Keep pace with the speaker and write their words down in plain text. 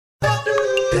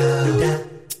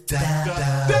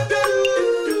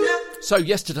So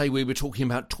yesterday we were talking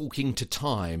about talking to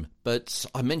time, but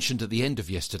I mentioned at the end of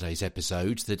yesterday's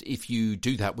episode that if you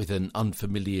do that with an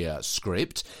unfamiliar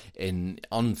script in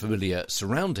unfamiliar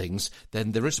surroundings,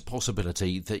 then there is a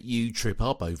possibility that you trip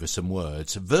up over some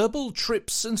words. Verbal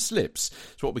trips and slips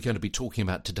is what we're going to be talking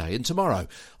about today and tomorrow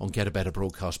on Get a Better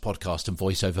Broadcast podcast and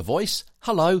Voice Over Voice.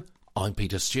 Hello, I'm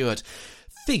Peter Stewart.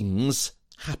 Things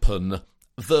happen,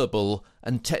 verbal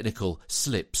and technical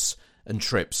slips and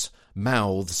trips,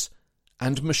 mouths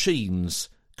and machines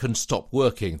can stop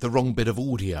working. The wrong bit of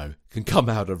audio can come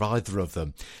out of either of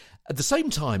them. At the same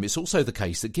time, it's also the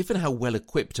case that given how well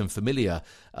equipped and familiar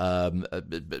a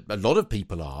lot of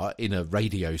people are in a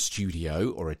radio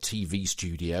studio or a TV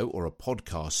studio or a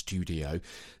podcast studio,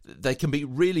 they can be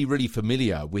really, really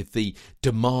familiar with the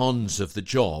demands of the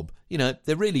job. You know,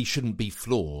 there really shouldn't be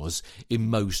flaws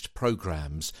in most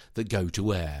programmes that go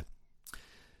to air.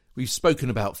 We've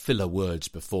spoken about filler words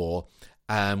before.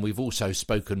 And we've also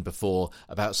spoken before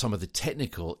about some of the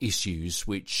technical issues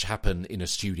which happen in a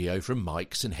studio from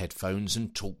mics and headphones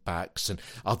and talkbacks and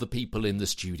other people in the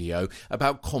studio,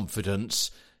 about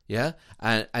confidence,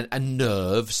 and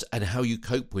nerves and how you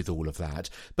cope with all of that.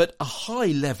 But a high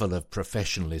level of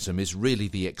professionalism is really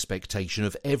the expectation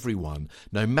of everyone,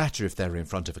 no matter if they're in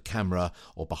front of a camera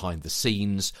or behind the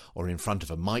scenes or in front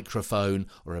of a microphone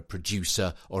or a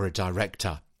producer or a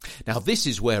director. Now, this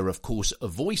is where, of course, a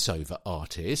voiceover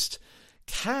artist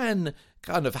can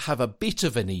kind of have a bit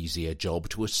of an easier job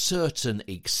to a certain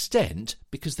extent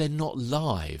because they're not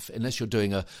live, unless you're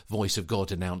doing a Voice of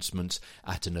God announcement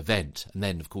at an event. And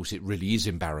then, of course, it really is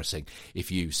embarrassing if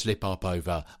you slip up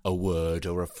over a word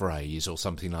or a phrase or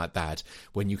something like that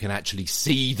when you can actually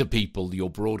see the people you're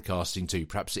broadcasting to,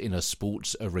 perhaps in a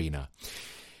sports arena.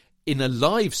 In a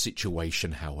live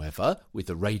situation, however, with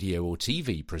a radio or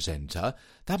TV presenter,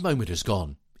 that moment is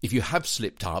gone. If you have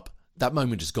slipped up, that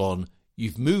moment is gone.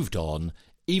 You've moved on,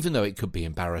 even though it could be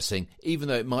embarrassing, even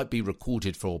though it might be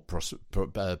recorded for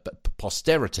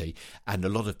posterity, and a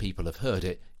lot of people have heard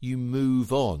it, you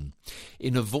move on.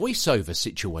 In a voiceover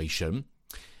situation,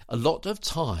 a lot of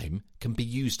time can be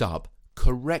used up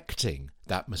correcting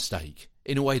that mistake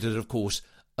in a way that, of course,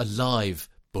 a live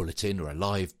bulletin or a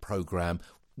live programme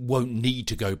won't need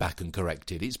to go back and correct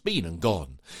it. It's been and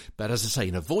gone. But as I say,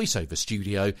 in a voiceover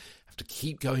studio, you have to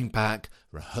keep going back,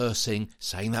 rehearsing,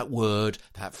 saying that word,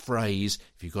 that phrase.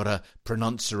 If you've got a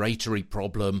pronunciatory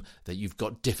problem, that you've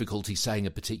got difficulty saying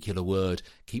a particular word,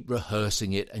 keep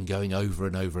rehearsing it and going over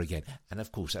and over again. And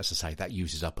of course, as I say, that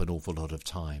uses up an awful lot of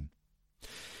time.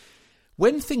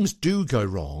 When things do go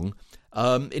wrong,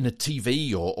 in a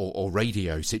TV or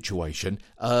radio situation,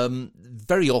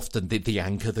 very often the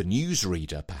anchor, the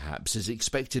newsreader perhaps, is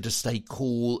expected to stay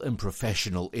cool and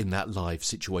professional in that live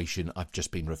situation I've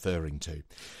just been referring to.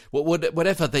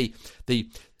 Whatever the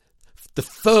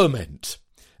ferment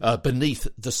beneath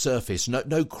the surface,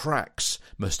 no cracks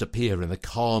must appear in the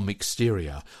calm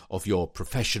exterior of your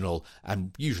professional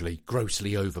and usually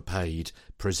grossly overpaid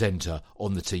presenter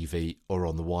on the TV or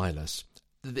on the wireless.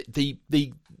 The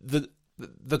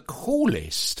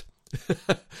coolest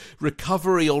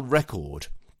recovery on record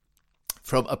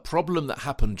from a problem that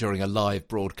happened during a live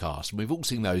broadcast, and we've all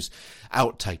seen those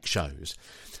outtake shows,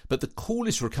 but the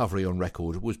coolest recovery on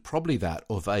record was probably that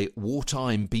of a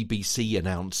wartime BBC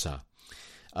announcer,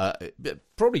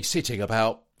 probably sitting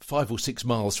about 5 or 6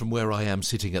 miles from where I am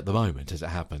sitting at the moment, as it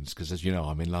happens, because as you know,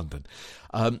 I'm in London,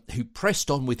 who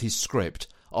pressed on with his script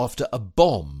after a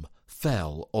bomb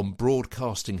fell on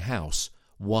Broadcasting House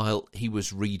while he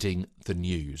was reading the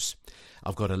news.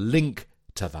 I've got a link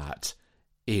to that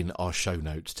in our show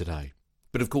notes today.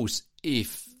 But of course,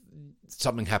 if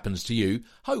something happens to you,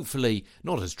 hopefully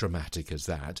not as dramatic as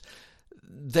that,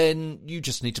 then you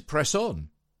just need to press on.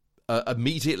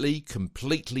 Immediately,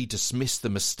 completely dismiss the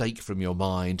mistake from your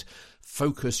mind.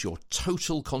 Focus your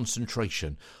total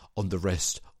concentration on the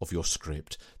rest of your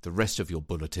script, the rest of your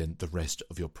bulletin, the rest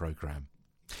of your programme.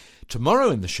 Tomorrow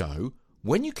in the show,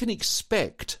 when you can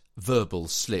expect verbal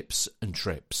slips and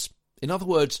trips. In other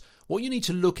words, what you need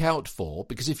to look out for,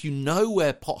 because if you know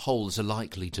where potholes are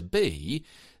likely to be,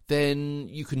 then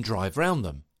you can drive round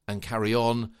them and carry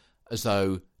on as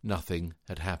though nothing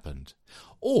had happened.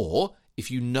 Or if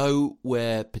you know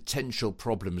where potential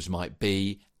problems might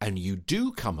be and you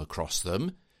do come across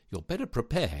them, you're better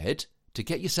prepared to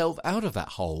get yourself out of that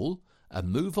hole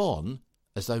and move on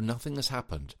as though nothing has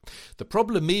happened. The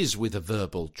problem is with a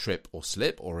verbal trip or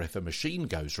slip, or if a machine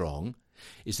goes wrong,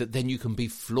 is that then you can be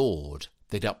flawed.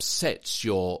 That upsets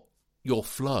your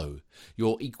flow,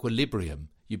 your equilibrium.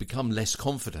 You become less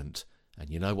confident. And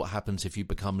you know what happens if you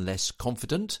become less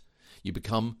confident? you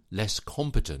become less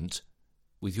competent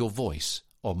with your voice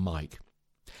on mic.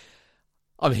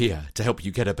 I'm here to help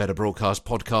you get a better broadcast,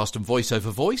 podcast and voice over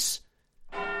voice.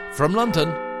 From London,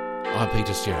 I'm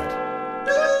Peter Stewart.